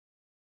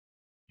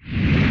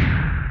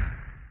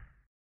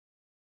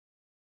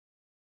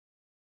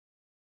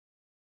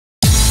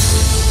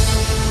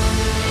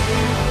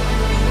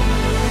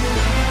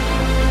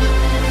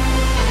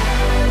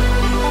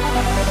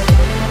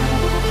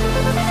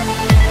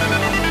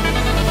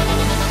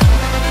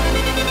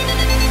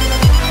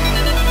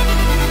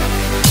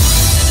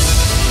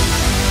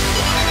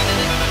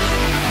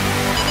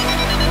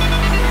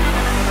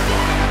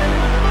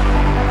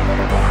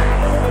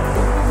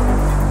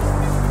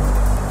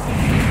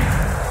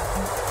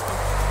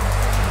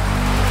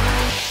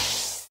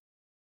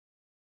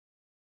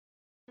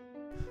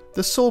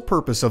The sole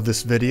purpose of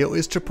this video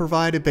is to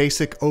provide a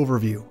basic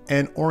overview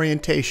and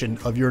orientation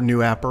of your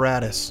new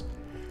apparatus.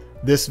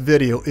 This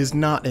video is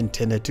not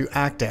intended to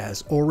act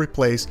as or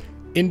replace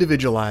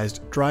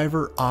individualized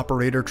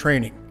driver-operator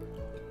training.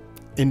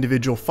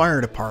 Individual fire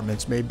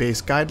departments may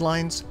base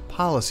guidelines,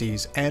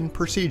 policies, and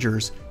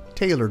procedures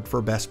tailored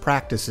for best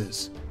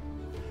practices.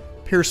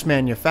 Pierce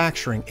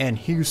Manufacturing and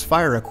Hughes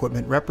Fire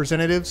Equipment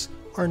representatives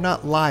are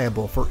not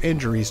liable for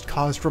injuries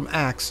caused from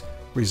acts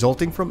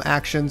resulting from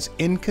actions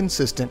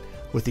inconsistent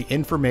with the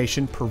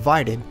information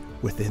provided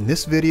within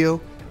this video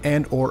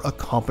and/or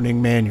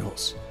accompanying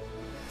manuals.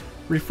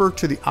 Refer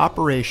to the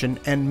Operation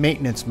and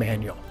Maintenance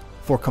Manual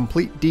for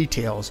complete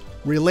details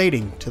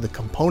relating to the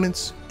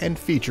components and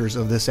features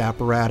of this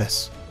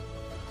apparatus.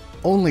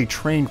 Only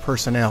trained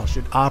personnel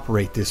should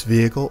operate this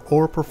vehicle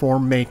or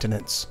perform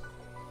maintenance.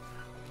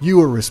 You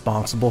are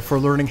responsible for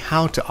learning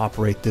how to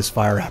operate this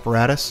fire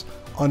apparatus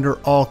under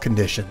all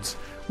conditions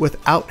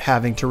without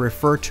having to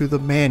refer to the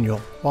manual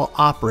while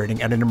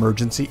operating at an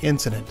emergency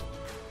incident.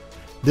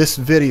 This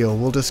video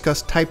will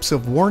discuss types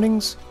of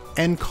warnings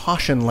and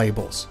caution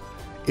labels.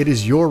 It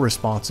is your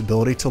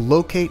responsibility to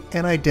locate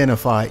and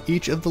identify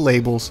each of the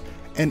labels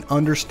and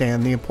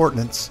understand the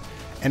importance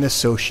and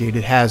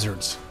associated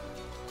hazards.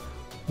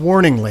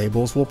 Warning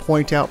labels will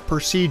point out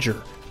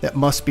procedure that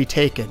must be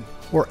taken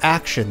or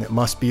action that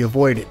must be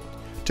avoided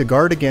to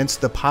guard against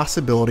the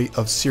possibility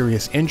of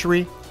serious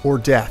injury or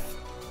death.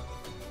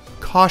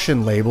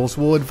 Caution labels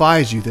will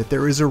advise you that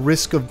there is a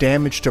risk of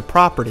damage to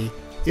property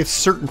if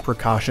certain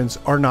precautions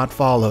are not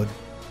followed.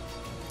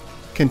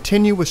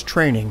 Continuous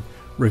training,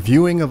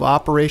 reviewing of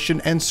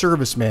operation and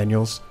service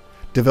manuals,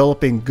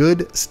 developing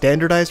good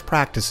standardized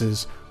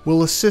practices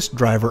will assist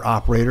driver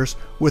operators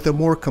with a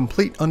more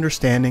complete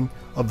understanding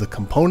of the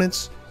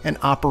components and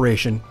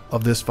operation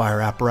of this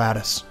fire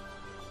apparatus.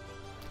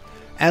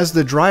 As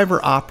the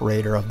driver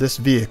operator of this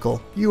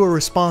vehicle, you are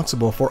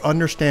responsible for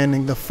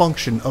understanding the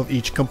function of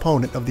each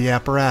component of the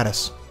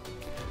apparatus,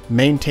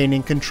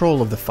 maintaining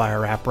control of the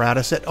fire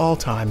apparatus at all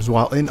times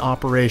while in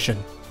operation,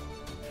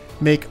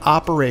 make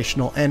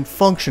operational and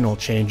functional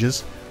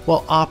changes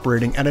while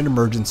operating at an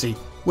emergency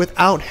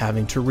without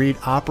having to read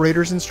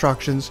operator's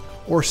instructions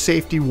or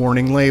safety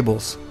warning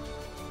labels,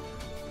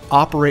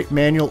 operate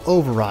manual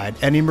override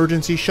and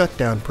emergency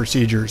shutdown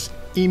procedures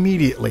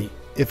immediately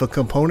if a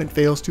component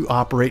fails to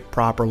operate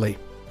properly.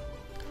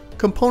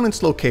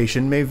 Components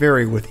location may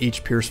vary with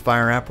each Pierce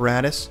fire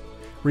apparatus.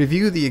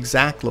 Review the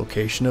exact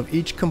location of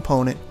each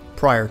component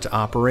prior to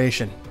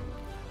operation.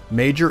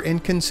 Major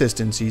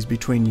inconsistencies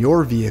between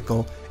your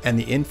vehicle and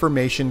the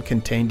information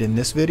contained in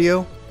this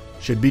video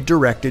should be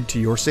directed to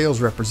your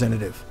sales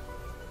representative.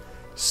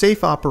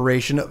 Safe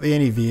operation of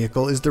any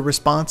vehicle is the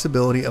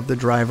responsibility of the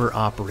driver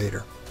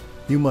operator.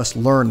 You must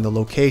learn the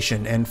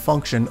location and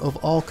function of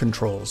all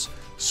controls,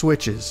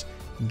 switches,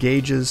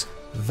 gauges,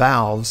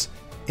 valves,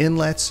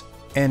 inlets,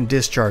 and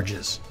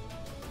discharges.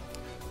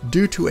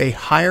 Due to a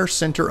higher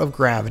center of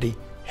gravity,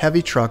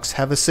 heavy trucks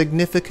have a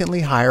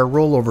significantly higher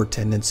rollover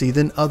tendency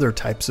than other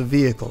types of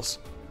vehicles.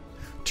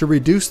 To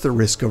reduce the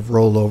risk of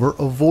rollover,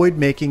 avoid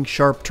making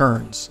sharp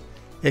turns,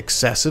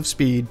 excessive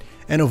speed,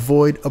 and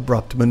avoid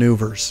abrupt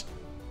maneuvers.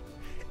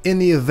 In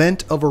the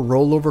event of a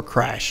rollover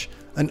crash,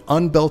 an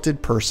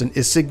unbelted person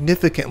is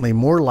significantly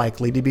more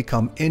likely to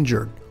become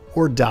injured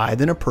or die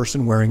than a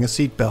person wearing a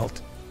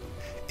seatbelt.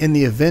 In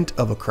the event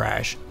of a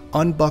crash,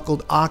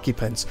 unbuckled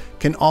occupants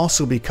can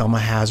also become a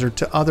hazard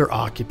to other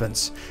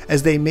occupants,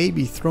 as they may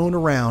be thrown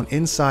around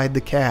inside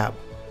the cab.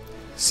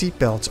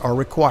 Seatbelts are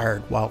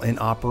required while in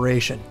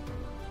operation.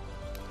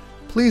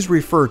 Please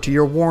refer to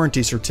your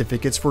warranty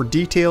certificates for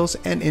details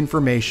and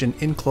information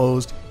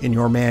enclosed in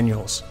your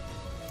manuals.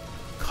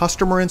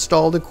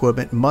 Customer-installed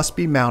equipment must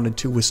be mounted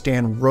to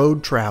withstand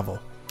road travel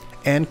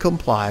and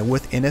comply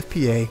with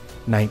NFPA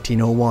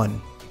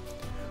 1901.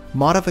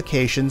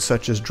 Modifications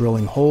such as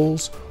drilling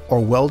holes or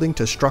welding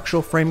to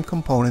structural frame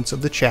components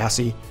of the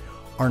chassis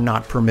are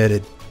not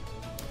permitted.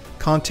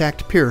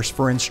 Contact Pierce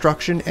for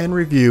instruction and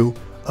review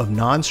of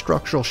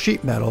non-structural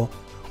sheet metal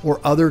or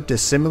other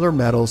dissimilar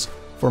metals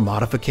for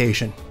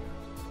modification.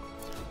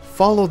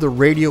 Follow the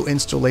radio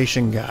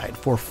installation guide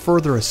for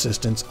further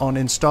assistance on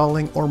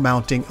installing or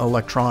mounting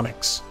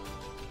electronics.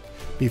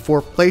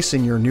 Before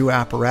placing your new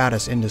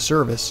apparatus into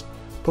service,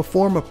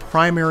 perform a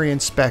primary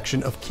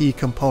inspection of key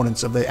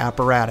components of the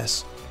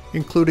apparatus,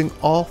 including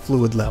all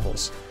fluid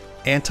levels,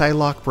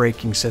 anti-lock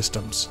braking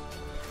systems,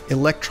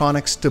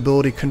 electronic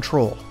stability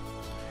control,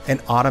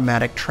 and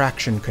automatic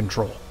traction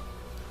control.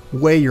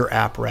 Weigh your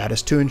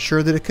apparatus to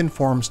ensure that it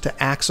conforms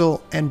to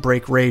axle and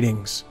brake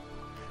ratings.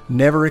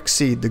 Never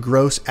exceed the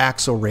gross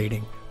axle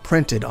rating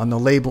printed on the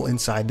label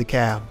inside the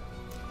cab.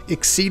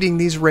 Exceeding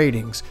these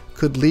ratings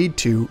could lead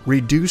to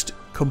reduced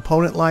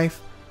component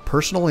life,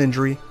 personal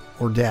injury,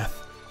 or death.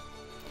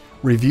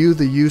 Review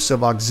the use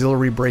of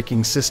auxiliary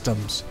braking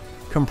systems,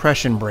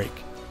 compression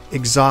brake,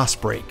 exhaust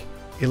brake,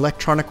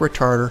 electronic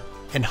retarder,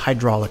 and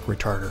hydraulic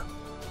retarder.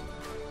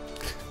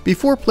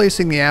 Before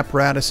placing the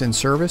apparatus in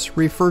service,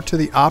 refer to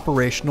the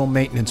operational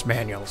maintenance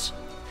manuals.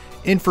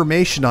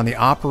 Information on the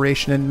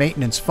operation and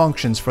maintenance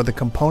functions for the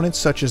components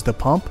such as the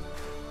pump,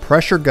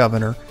 pressure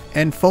governor,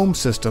 and foam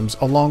systems,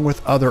 along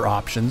with other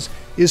options,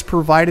 is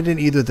provided in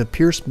either the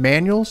Pierce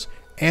manuals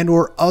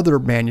and/or other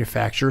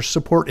manufacturer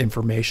support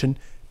information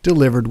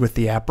delivered with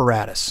the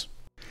apparatus.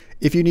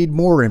 If you need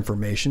more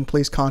information,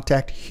 please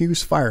contact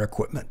Hughes Fire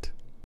Equipment.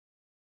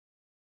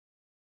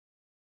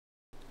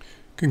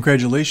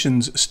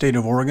 Congratulations, State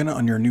of Oregon,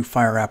 on your new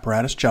fire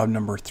apparatus, job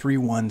number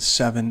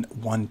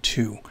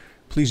 31712.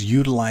 Please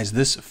utilize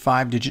this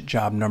 5-digit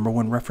job number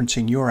when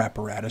referencing your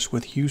apparatus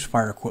with Hughes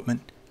Fire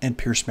Equipment and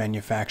Pierce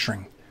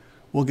Manufacturing.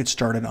 We'll get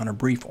started on a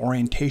brief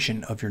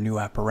orientation of your new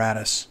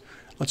apparatus.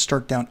 Let's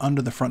start down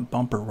under the front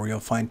bumper, where you'll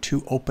find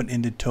 2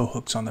 open-ended tow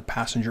hooks on the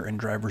passenger and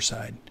driver's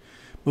side.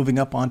 Moving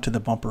up onto the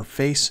bumper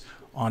face,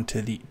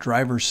 onto the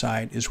driver's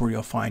side, is where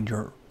you'll find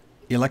your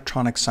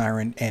electronic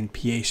siren and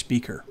PA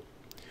speaker.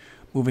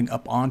 Moving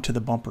up onto the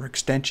bumper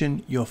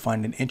extension, you'll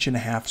find an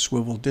 1.5-inch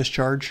swivel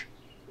discharge.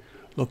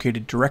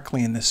 Located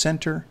directly in the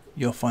center,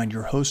 you'll find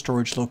your hose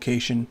storage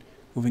location.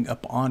 Moving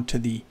up onto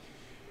the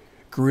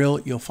grille,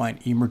 you'll find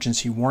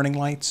emergency warning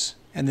lights.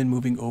 And then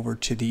moving over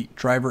to the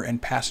driver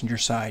and passenger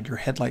side, your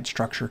headlight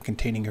structure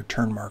containing your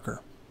turn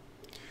marker.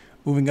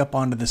 Moving up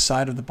onto the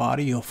side of the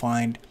body, you'll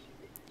find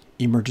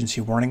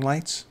emergency warning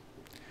lights.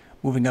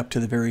 Moving up to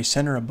the very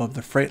center above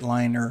the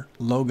Freightliner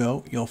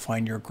logo, you'll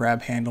find your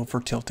grab handle for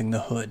tilting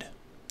the hood.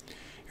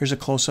 Here's a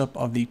close-up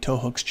of the tow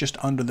hooks just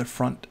under the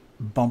front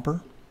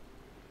bumper.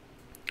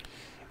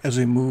 As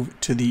we move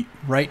to the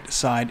right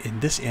side in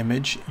this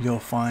image, you'll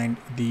find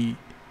the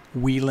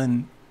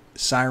Whelen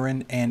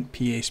siren and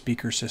PA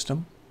speaker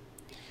system.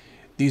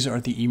 These are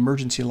the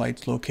emergency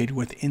lights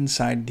located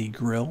inside the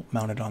grille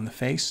mounted on the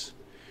face.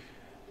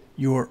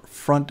 Your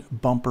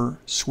front bumper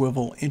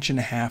swivel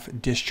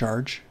 1.5-inch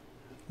discharge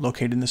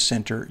located in the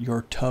center,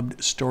 your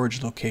tubbed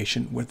storage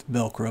location with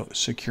Velcro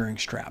securing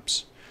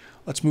straps.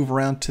 Let's move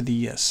around to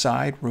the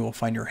side, where we'll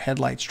find your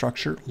headlight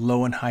structure,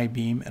 low and high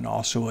beam, and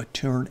also a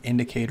turn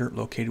indicator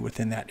located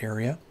within that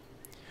area.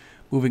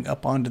 Moving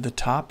up onto the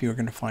top, you're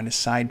going to find a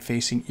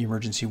side-facing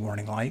emergency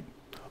warning light.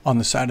 On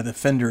the side of the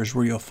fender is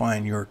where you'll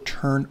find your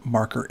turn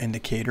marker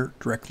indicator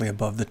directly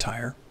above the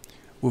tire.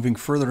 Moving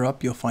further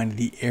up, you'll find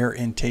the air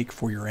intake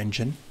for your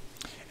engine.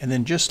 And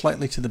then just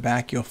slightly to the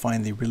back, you'll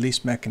find the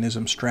release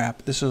mechanism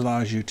strap. This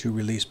allows you to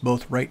release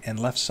both right and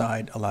left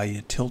side, allow you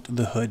to tilt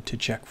the hood to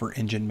check for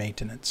engine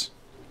maintenance.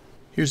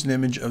 Here's an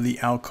image of the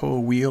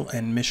Alcoa wheel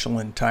and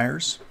Michelin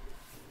tires.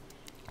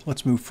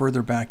 Let's move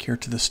further back here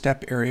to the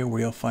step area, where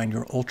you'll find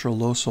your ultra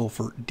low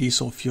sulfur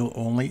diesel fuel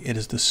only. It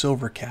is the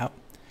silver cap.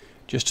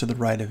 Just to the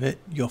right of it,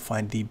 you'll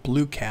find the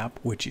blue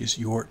cap, which is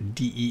your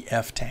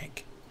DEF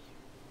tank.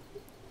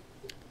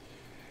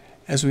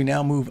 As we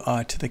now move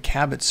to the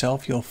cab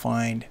itself, you'll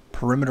find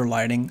perimeter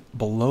lighting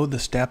below the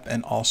step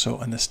and also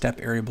in the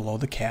step area below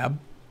the cab.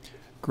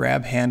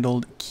 Grab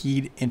handled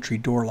keyed entry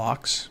door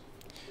locks.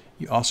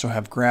 You also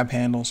have grab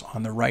handles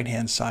on the right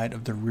hand side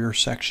of the rear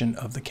section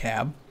of the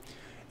cab.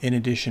 In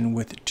addition,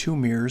 with 2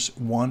 mirrors,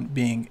 one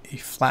being a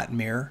flat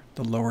mirror,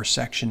 the lower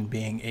section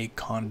being a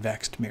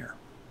convex mirror.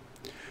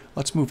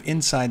 Let's move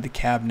inside the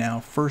cab now.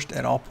 First,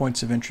 at all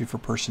points of entry for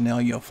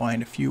personnel, you'll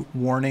find a few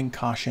warning,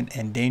 caution,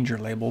 and danger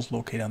labels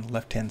located on the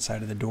left-hand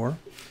side of the door.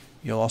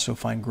 You'll also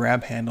find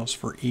grab handles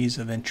for ease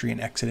of entry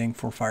and exiting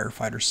for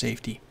firefighter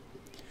safety.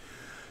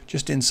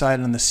 Just inside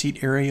on the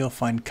seat area, you'll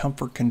find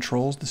comfort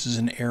controls. This is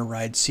an air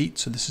ride seat,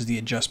 so this is the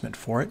adjustment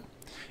for it.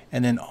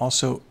 And then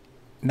also,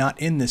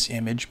 not in this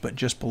image, but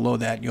just below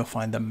that, you'll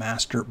find the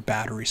master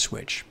battery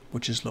switch,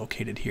 which is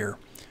located here.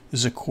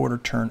 This is a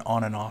 1/4 turn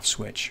on and off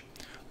switch.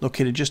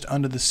 Located just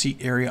under the seat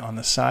area on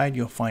the side,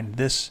 you'll find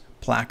this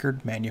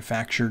placard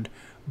manufactured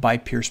by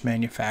Pierce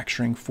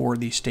Manufacturing for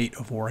the state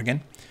of Oregon.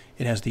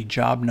 It has the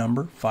job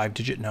number,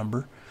 5-digit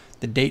number,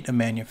 the date of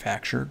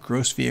manufacture,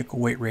 gross vehicle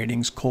weight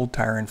ratings, cold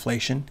tire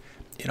inflation.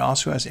 It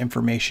also has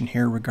information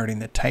here regarding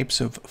the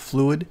types of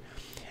fluid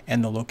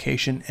and the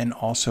location, and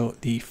also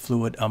the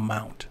fluid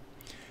amount.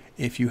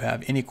 If you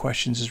have any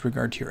questions as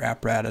regard to your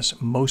apparatus,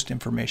 most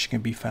information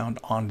can be found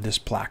on this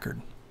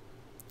placard.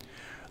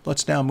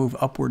 Let's now move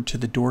upward to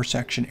the door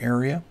section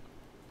area.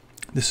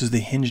 This is the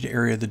hinged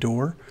area of the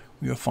door.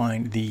 You'll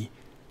find the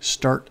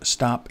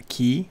start-stop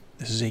key.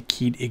 This is a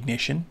keyed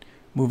ignition.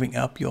 Moving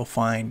up, you'll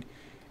find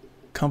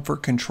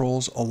comfort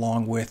controls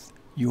along with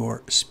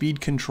your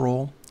speed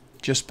control.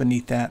 Just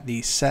beneath that,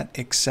 the set,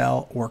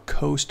 excel, or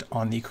coast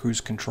on the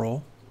cruise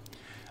control.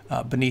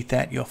 Beneath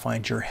that, you'll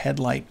find your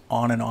headlight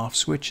on and off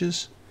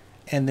switches,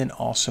 and then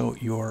also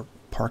your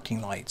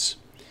parking lights.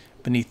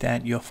 Beneath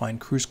that, you'll find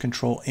cruise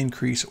control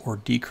increase or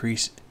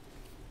decrease.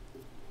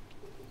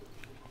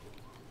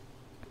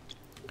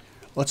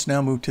 Let's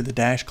now move to the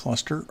dash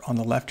cluster. On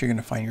the left, you're going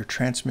to find your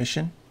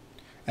transmission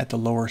at the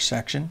lower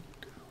section,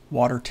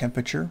 water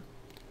temperature,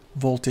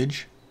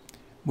 voltage.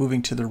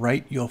 Moving to the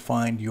right, you'll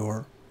find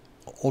your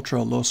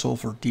ultra low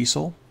sulfur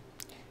diesel,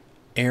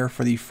 air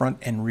for the front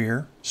and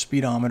rear,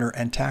 speedometer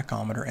and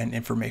tachometer, and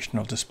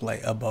informational display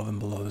above and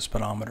below the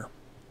speedometer.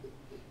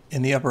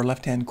 In the upper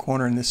left-hand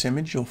corner in this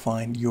image, you'll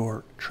find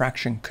your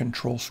traction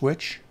control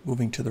switch.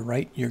 Moving to the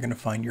right, you're going to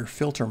find your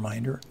filter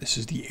minder. This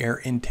is the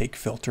air intake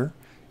filter.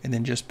 And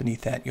then just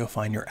beneath that, you'll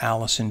find your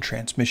Allison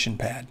transmission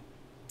pad.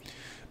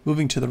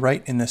 Moving to the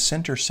right in the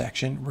center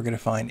section, we're going to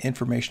find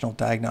informational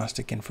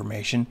diagnostic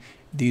information.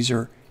 These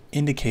are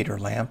indicator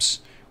lamps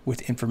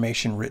with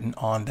information written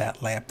on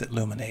that lamp that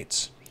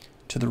illuminates.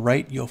 To the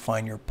right, you'll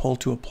find your pull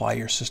to apply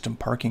your system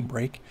parking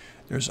brake.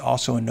 There's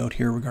also a note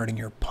here regarding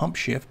your pump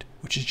shift,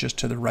 which is just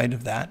to the right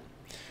of that.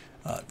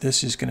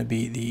 This is going to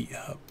be the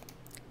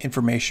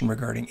information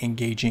regarding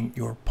engaging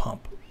your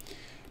pump.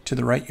 To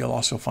the right, you'll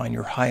also find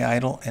your high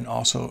idle and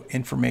also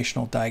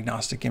informational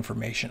diagnostic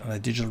information on a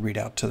digital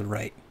readout to the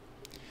right.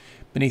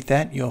 Beneath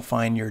that, you'll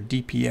find your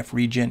DPF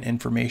regen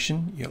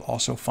information. You'll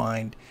also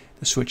find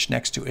the switch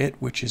next to it,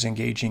 which is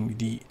engaging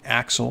the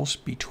axles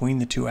between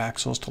the two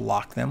axles to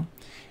lock them.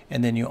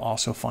 And then you'll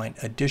also find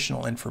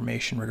additional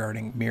information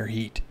regarding mirror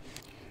heat.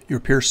 Your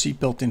Peer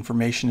seatbelt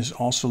information is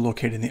also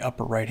located in the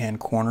upper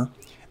right-hand corner.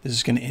 This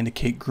is going to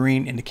indicate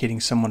green, indicating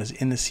someone is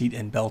in the seat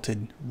and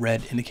belted,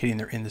 red indicating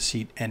they're in the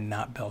seat and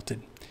not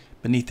belted.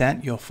 Beneath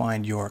that, you'll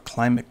find your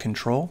climate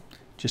control.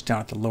 Just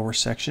down at the lower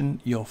section,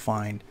 you'll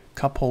find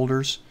cup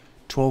holders,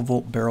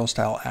 12-volt barrel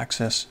style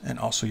access, and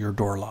also your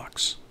door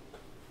locks.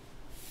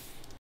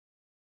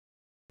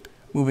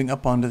 Moving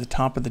up onto the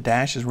top of the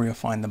dash is where you'll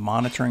find the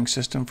monitoring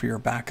system for your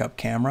backup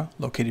camera.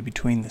 Located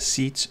between the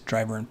seats,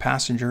 driver and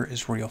passenger,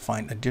 is where you'll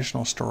find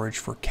additional storage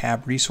for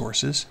cab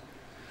resources.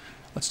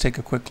 Let's take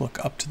a quick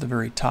look up to the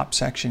very top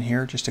section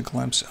here, just a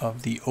glimpse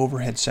of the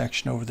overhead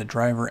section over the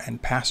driver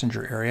and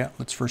passenger area.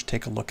 Let's first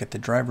take a look at the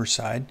driver's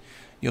side.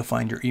 You'll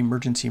find your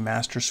emergency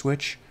master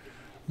switch,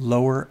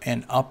 lower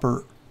and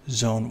upper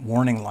zone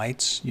warning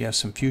lights. You have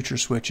some future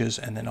switches,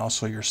 and then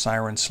also your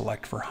siren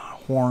select for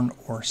horn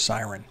or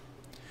siren.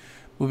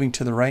 Moving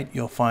to the right,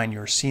 you'll find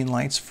your scene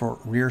lights for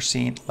rear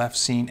scene, left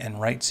scene, and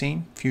right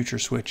scene, future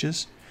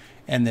switches,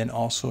 and then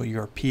also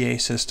your PA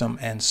system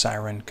and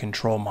siren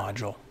control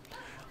module.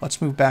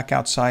 Let's move back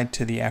outside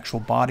to the actual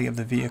body of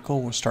the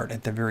vehicle. We'll start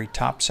at the very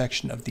top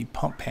section of the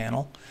pump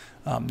panel.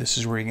 This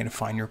is where you're going to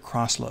find your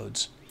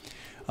crossloads.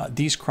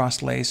 These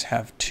cross lays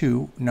have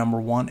two,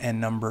 number 1 and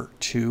number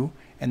 2,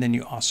 and then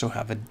you also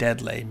have a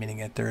dead lay, meaning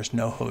that there is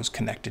no hose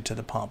connected to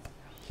the pump.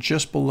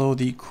 Just below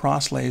the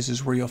cross lays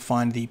is where you'll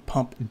find the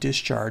pump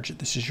discharge.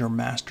 This is your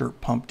master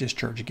pump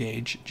discharge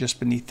gauge. Just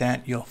beneath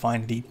that, you'll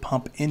find the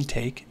pump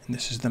intake, and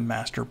this is the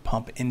master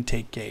pump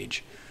intake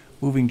gauge.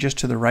 Moving just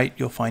to the right,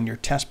 you'll find your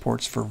test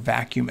ports for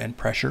vacuum and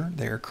pressure.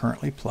 They are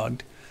currently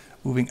plugged.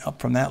 Moving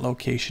up from that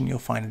location, you'll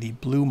find the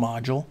blue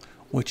module,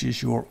 which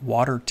is your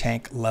water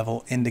tank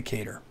level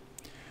indicator.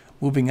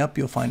 Moving up,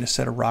 you'll find a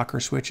set of rocker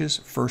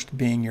switches, first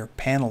being your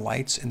panel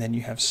lights, and then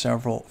you have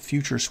several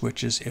future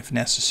switches if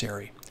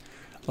necessary.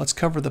 Let's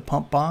cover the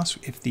pump boss.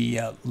 If the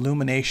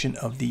illumination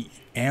of the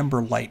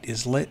amber light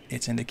is lit,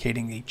 it's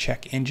indicating the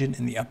check engine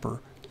in the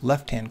upper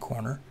left-hand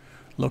corner.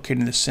 Located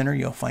in the center,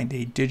 you'll find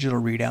a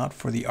digital readout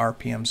for the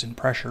RPMs and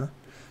pressure.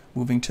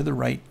 Moving to the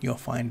right, you'll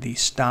find the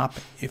stop.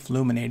 If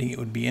illuminating, it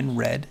would be in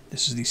red.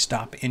 This is the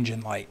stop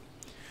engine light.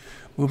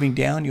 Moving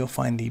down, you'll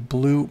find the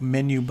blue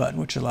menu button,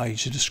 which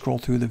allows you to scroll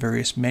through the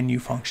various menu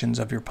functions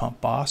of your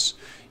pump boss.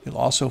 You'll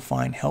also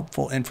find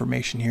helpful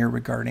information here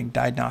regarding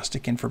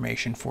diagnostic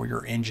information for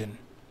your engine.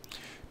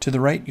 To the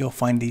right, you'll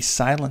find the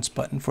silence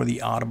button for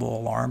the audible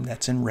alarm.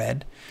 That's in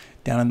red.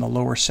 Down in the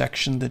lower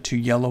section, the two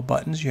yellow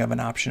buttons, you have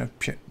an option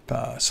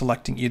of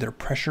selecting either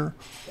pressure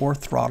or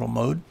throttle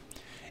mode.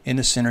 In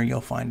the center, you'll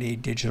find a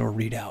digital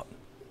readout.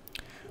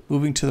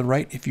 Moving to the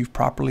right, if you've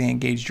properly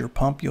engaged your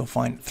pump, you'll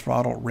find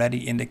throttle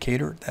ready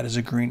indicator. That is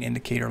a green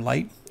indicator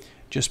light.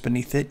 Just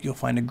beneath it, you'll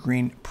find a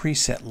green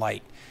preset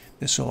light.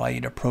 This will allow you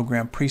to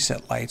program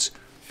preset lights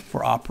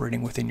for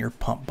operating within your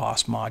pump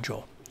boss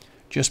module.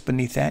 Just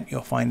beneath that,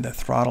 you'll find the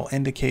throttle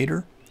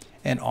indicator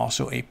and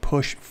also a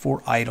push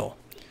for idle.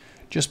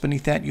 Just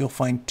beneath that, you'll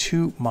find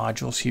two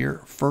modules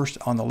here. First,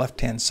 on the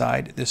left-hand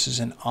side, this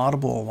is an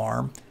audible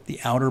alarm. The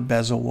outer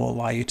bezel will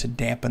allow you to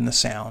dampen the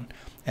sound.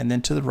 And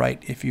then to the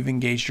right, if you've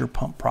engaged your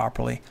pump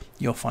properly,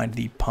 you'll find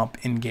the pump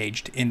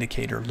engaged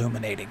indicator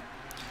illuminating.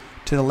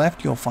 To the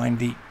left, you'll find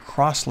the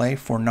cross lay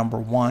for number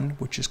 1,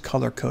 which is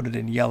color-coded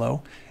in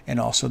yellow, and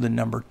also the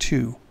number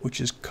 2, which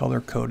is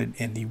color-coded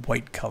in the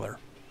white color.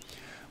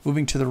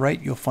 Moving to the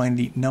right, you'll find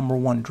the number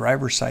 1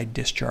 driver's side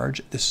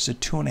discharge. This is a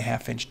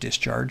 2.5-inch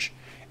discharge.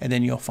 And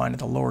then you'll find in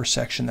the lower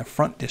section the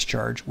front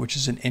discharge, which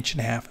is an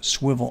 1.5-inch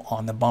swivel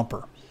on the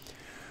bumper.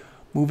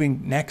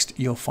 Moving next,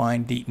 you'll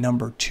find the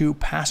number 2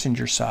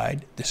 passenger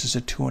side. This is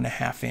a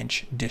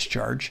 2.5-inch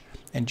discharge.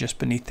 And just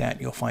beneath that,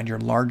 you'll find your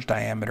large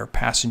diameter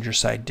passenger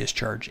side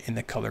discharge in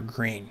the color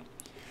green.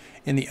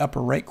 In the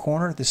upper right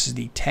corner, this is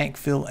the tank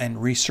fill and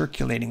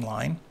recirculating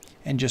line.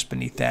 And just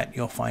beneath that,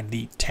 you'll find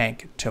the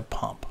tank to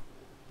pump.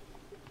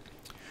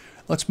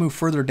 Let's move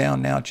further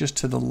down now, just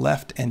to the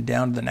left and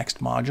down to the next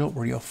module,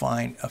 where you'll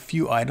find a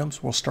few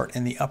items. We'll start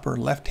in the upper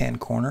left-hand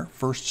corner,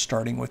 first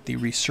starting with the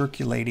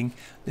recirculating.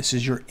 This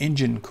is your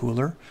engine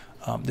cooler.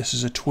 This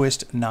is a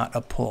twist, not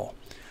a pull.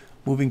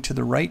 Moving to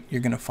the right,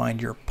 you're going to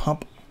find your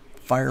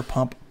fire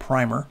pump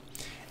primer,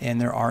 and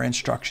there are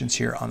instructions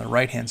here on the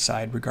right hand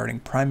side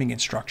regarding priming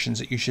instructions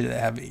that you should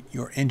have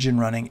your engine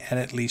running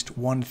at least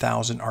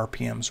 1,000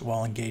 RPMs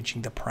while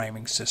engaging the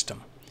priming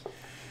system.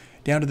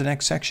 Down to the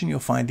next section, you'll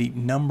find the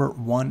number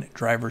 1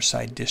 driver's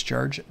side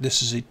discharge.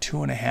 This is a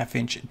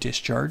 2.5-inch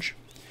discharge.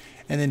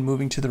 And then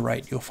moving to the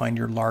right, you'll find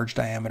your large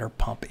diameter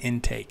pump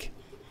intake.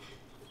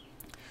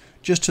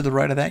 Just to the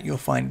right of that, you'll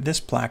find this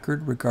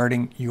placard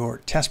regarding your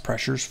test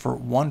pressures for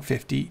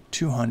 150,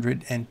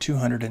 200, and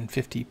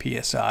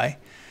 250 psi.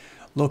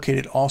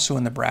 Located also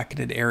in the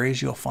bracketed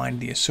areas, you'll find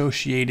the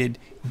associated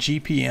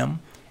GPM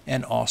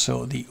and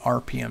also the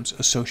RPMs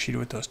associated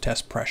with those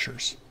test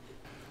pressures.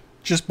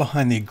 Just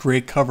behind the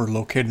gray cover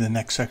located in the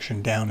next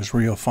section down is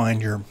where you'll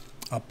find your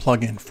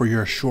plug-in for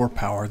your shore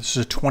power. This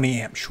is a 20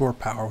 amp shore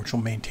power which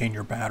will maintain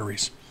your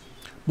batteries.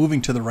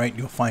 Moving to the right,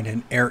 you'll find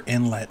an air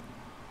inlet.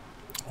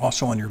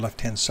 Also on your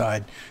left hand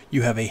side,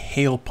 you have a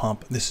hail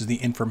pump. This is the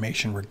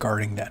information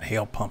regarding that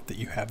hail pump that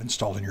you have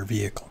installed in your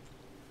vehicle.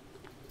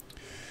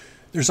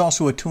 There's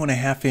also a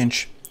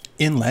 2.5-inch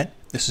inlet.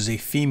 This is a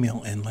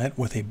female inlet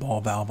with a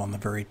ball valve on the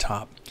very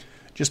top.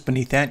 Just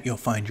beneath that, you'll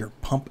find your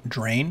pump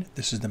drain.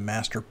 This is the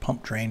master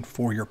pump drain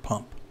for your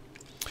pump.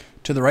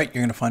 To the right,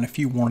 you're going to find a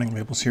few warning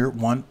labels here.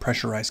 1,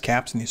 pressurized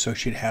caps and the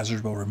associated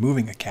hazards while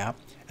removing a cap.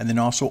 And then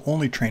also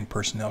only trained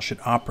personnel should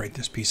operate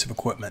this piece of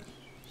equipment.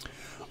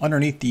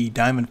 Underneath the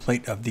diamond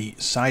plate of the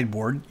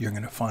sideboard, you're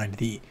going to find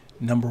the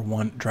number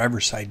 1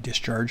 driver's side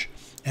discharge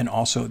and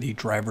also the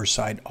driver's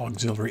side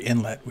auxiliary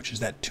inlet, which is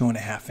that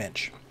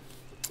 2.5-inch.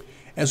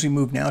 As we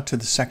move now to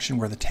the section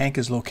where the tank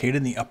is located,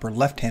 in the upper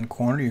left-hand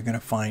corner, you're going to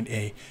find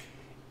a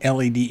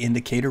LED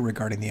indicator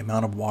regarding the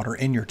amount of water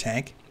in your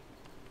tank.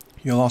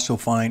 You'll also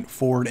find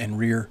forward and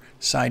rear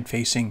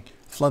side-facing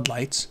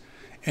floodlights,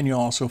 and you'll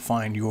also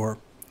find your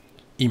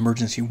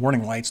emergency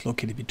warning lights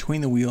located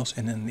between the wheels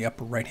and in the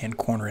upper right-hand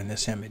corner in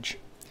this image.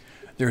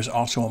 There is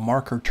also a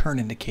marker turn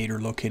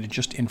indicator located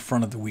just in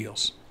front of the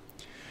wheels.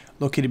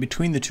 Located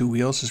between the two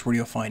wheels is where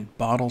you'll find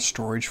bottle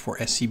storage for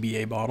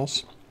SCBA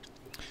bottles.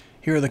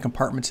 Here are the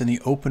compartments in the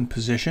open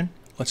position.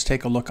 Let's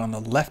take a look on the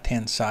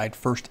left-hand side.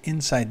 First,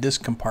 inside this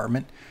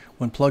compartment,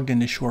 when plugged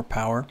into shore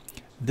power,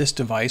 this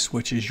device,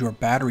 which is your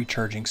battery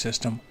charging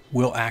system,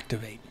 will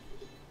activate.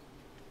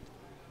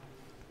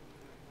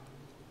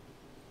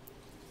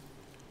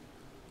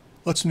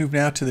 Let's move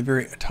now to the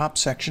very top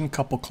section,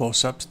 couple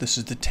close-ups. This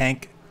is the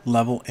tank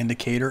level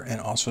indicator and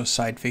also a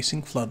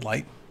side-facing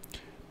floodlight.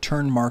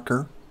 Turn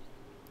marker.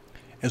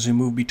 As we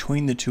move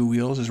between the two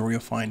wheels is where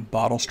you'll find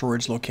bottle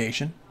storage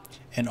location,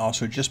 and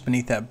also just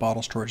beneath that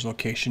bottle storage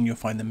location you'll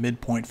find the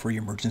midpoint for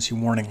your emergency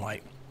warning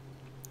light.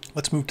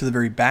 Let's move to the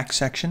very back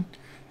section.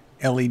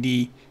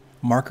 LED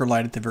marker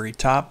light at the very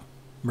top,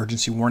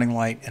 emergency warning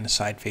light, and a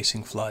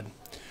side-facing flood.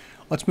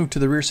 Let's move to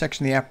the rear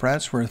section of the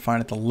apparatus where you'll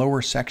find at the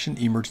lower section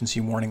emergency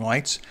warning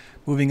lights.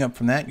 Moving up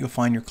from that, you'll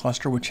find your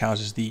cluster which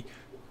houses the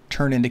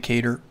turn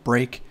indicator,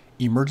 brake,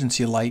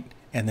 emergency light,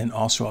 and then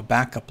also a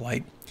backup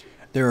light.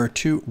 There are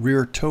 2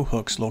 rear tow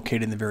hooks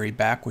located in the very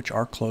back which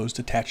are closed,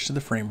 attached to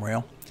the frame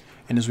rail.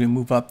 And as we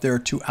move up, there are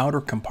 2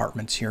 outer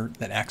compartments here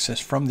that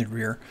access from the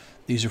rear.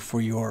 These are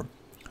for your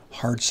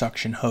hard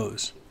suction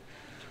hose.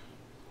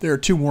 There are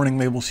 2 warning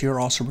labels here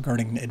also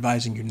regarding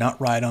advising you not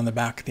ride on the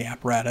back of the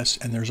apparatus,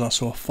 and there's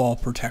also a fall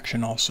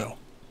protection also.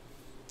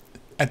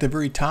 At the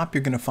very top,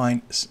 you're going to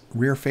find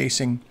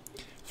rear-facing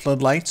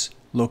floodlights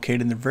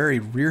located in the very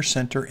rear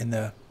center in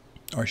the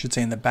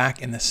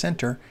back in the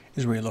center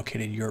is where you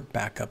located your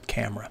backup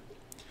camera.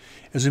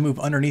 As we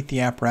move underneath the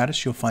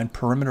apparatus, you'll find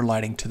perimeter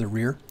lighting to the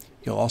rear.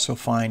 You'll also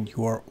find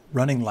your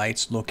running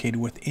lights located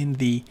within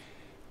the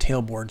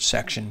tailboard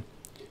section.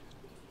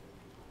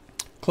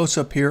 Close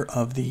up here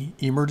of the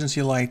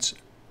emergency lights,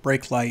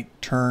 brake light,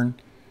 turn,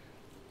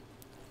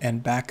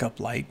 and backup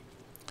light.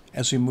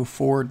 As we move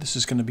forward, this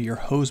is going to be your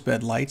hose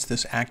bed lights.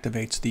 This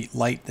activates the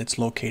light that's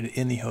located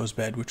in the hose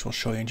bed, which we'll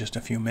show you in just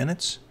a few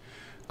minutes.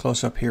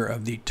 Close up here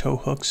of the tow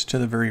hooks to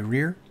the very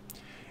rear.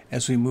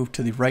 As we move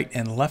to the right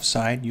and left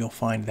side, you'll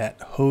find that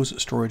hose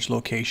storage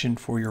location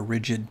for your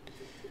rigid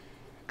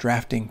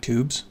drafting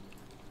tubes.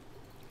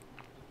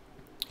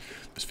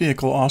 This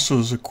vehicle also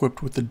is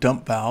equipped with the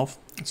dump valve.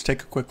 Let's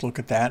take a quick look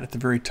at that. At the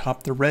very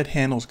top, the red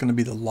handle is going to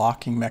be the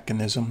locking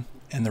mechanism,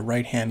 and the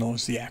right handle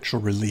is the actual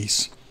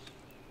release.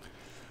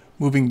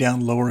 Moving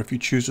down lower, if you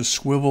choose to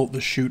swivel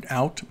the chute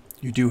out,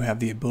 you do have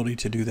the ability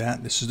to do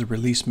that. This is the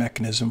release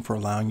mechanism for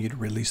allowing you to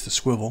release the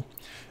swivel.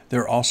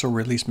 There are also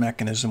release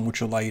mechanisms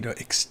which allow you to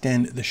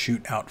extend the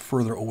chute out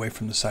further away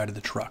from the side of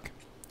the truck.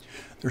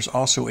 There's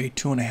also a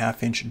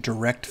 2.5-inch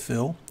direct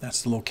fill.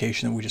 That's the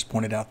location that we just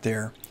pointed out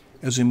there.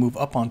 As we move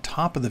up on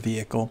top of the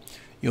vehicle,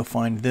 you'll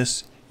find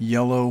this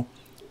yellow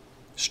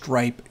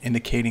stripe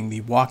indicating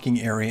the walking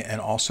area and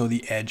also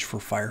the edge for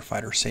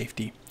firefighter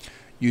safety.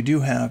 You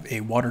do have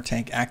a water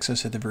tank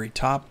access at the very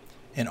top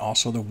and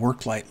also the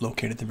work light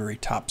located at the very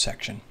top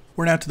section.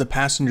 We're now to the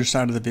passenger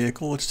side of the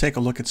vehicle. Let's take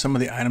a look at some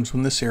of the items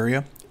from this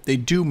area. They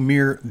do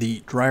mirror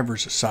the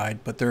driver's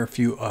side, but there are a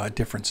few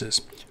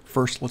differences.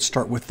 First, let's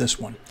start with this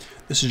one.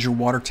 This is your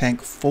water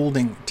tank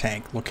folding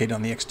tank located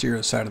on the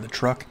exterior side of the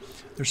truck.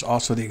 There's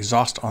also the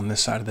exhaust on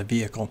this side of the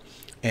vehicle.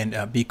 And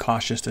be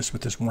cautious, this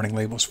what this warning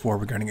label is for,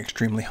 regarding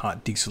extremely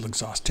hot diesel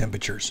exhaust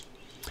temperatures.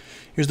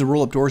 Here's the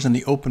roll-up doors in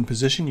the open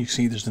position. You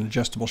see there's an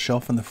adjustable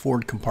shelf in the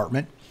forward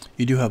compartment.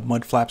 You do have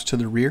mud flaps to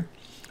the rear,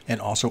 and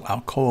also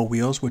Alcoa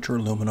wheels, which are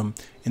aluminum,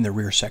 in the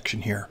rear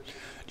section here.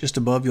 Just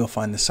above, you'll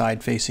find the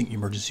side-facing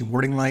emergency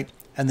warning light,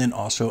 and then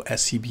also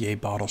SCBA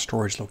bottle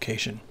storage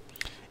location.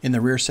 In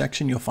the rear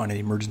section, you'll find an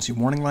emergency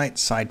warning light,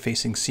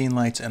 side-facing scene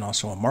lights, and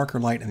also a marker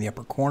light in the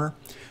upper corner.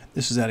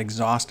 This is that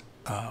exhaust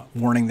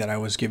warning that I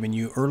was giving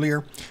you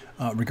earlier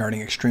regarding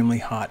extremely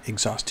hot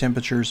exhaust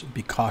temperatures.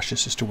 Be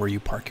cautious as to where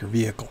you park your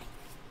vehicle.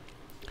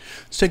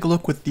 Let's take a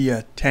look with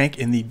the tank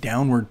in the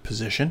downward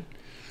position.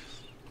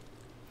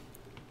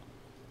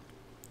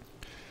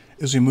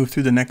 As we move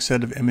through the next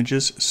set of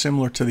images,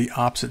 similar to the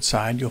opposite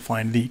side, you'll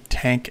find the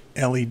tank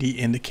LED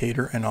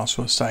indicator and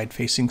also a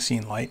side-facing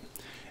scene light.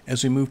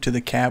 As we move to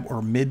the cab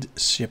or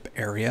midship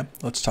area,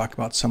 let's talk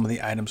about some of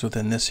the items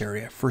within this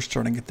area. First,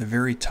 starting at the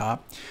very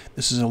top,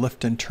 this is a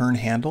lift and turn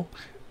handle.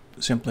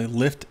 Simply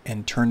lift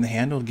and turn the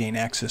handle to gain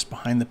access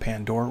behind the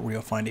pan door, where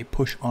you'll find a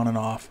push on and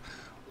off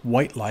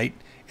white light,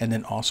 and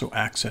then also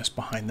access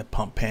behind the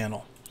pump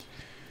panel.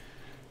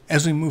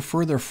 As we move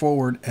further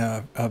forward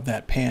of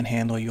that pan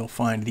handle, you'll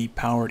find the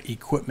powered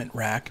equipment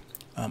rack.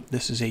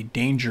 This is a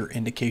danger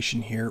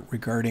indication here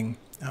regarding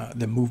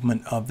the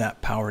movement of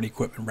that powered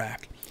equipment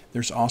rack.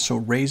 There's also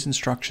raise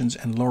instructions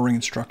and lowering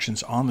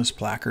instructions on this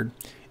placard,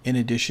 in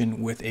addition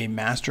with a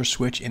master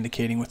switch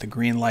indicating with a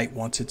green light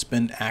once it's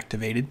been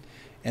activated.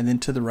 And then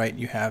to the right,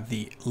 you have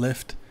the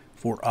lift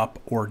for up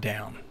or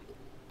down.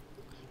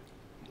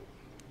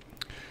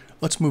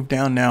 Let's move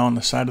down now on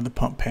the side of the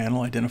pump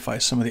panel, identify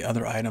some of the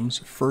other items.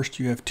 First,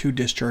 you have two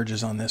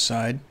discharges on this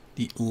side.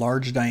 The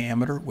large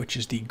diameter, which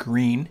is the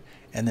green,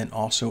 and then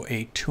also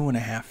a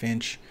 2.5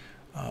 inch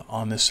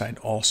on this side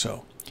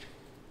also.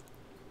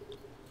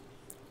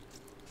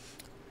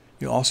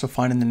 You'll also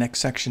find in the next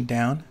section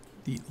down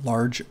the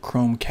large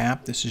chrome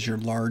cap. This is your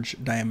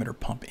large diameter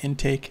pump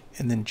intake,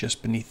 and then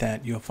just beneath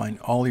that you'll find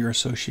all your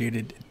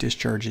associated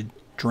discharge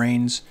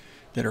drains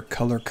that are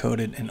color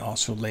coded and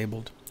also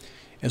labeled.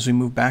 As we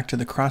move back to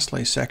the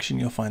crosslay section,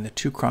 you'll find the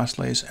two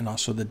crosslays and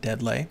also the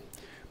dead lay.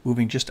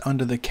 Moving just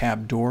under the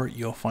cab door,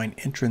 you'll find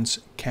entrance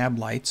cab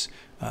lights.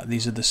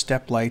 These are the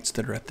step lights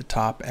that are at the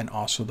top and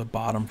also the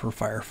bottom for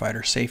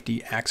firefighter safety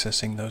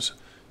accessing those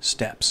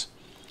steps.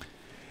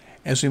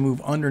 As we move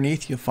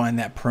underneath, you'll find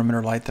that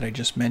perimeter light that I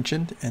just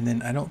mentioned, and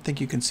then I don't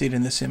think you can see it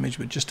in this image,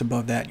 but just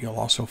above that you'll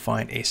also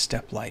find a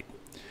step light.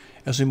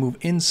 As we move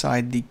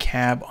inside the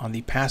cab on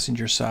the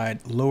passenger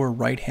side, lower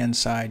right hand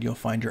side, you'll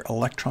find your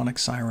electronic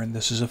siren.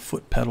 This is a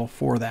foot pedal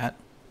for that.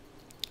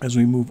 As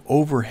we move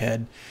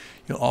overhead,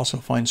 you'll also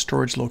find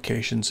storage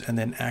locations and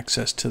then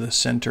access to the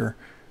center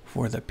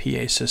for the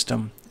PA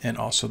system and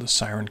also the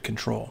siren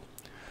control.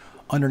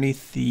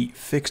 Underneath the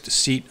fixed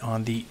seat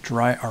on the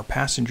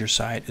passenger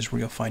side is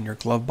where you'll find your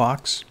glove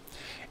box.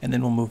 And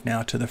then we'll move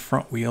now to the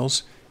front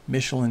wheels,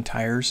 Michelin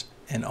tires,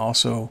 and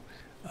also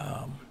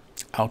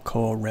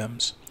Alcoa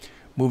rims.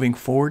 Moving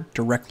forward,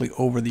 directly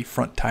over the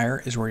front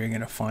tire is where you're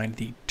going to find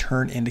the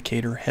turn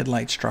indicator,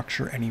 headlight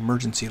structure, and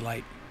emergency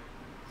light.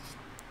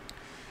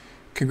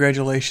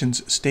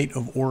 Congratulations, State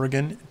of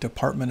Oregon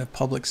Department of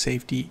Public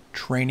Safety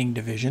Training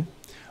Division,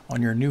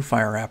 on your new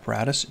fire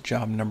apparatus,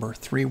 job number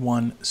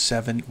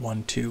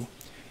 31712.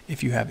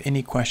 If you have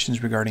any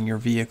questions regarding your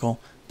vehicle,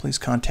 please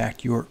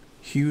contact your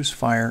Hughes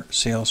Fire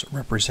sales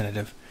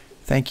representative.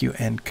 Thank you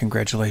and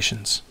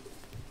congratulations.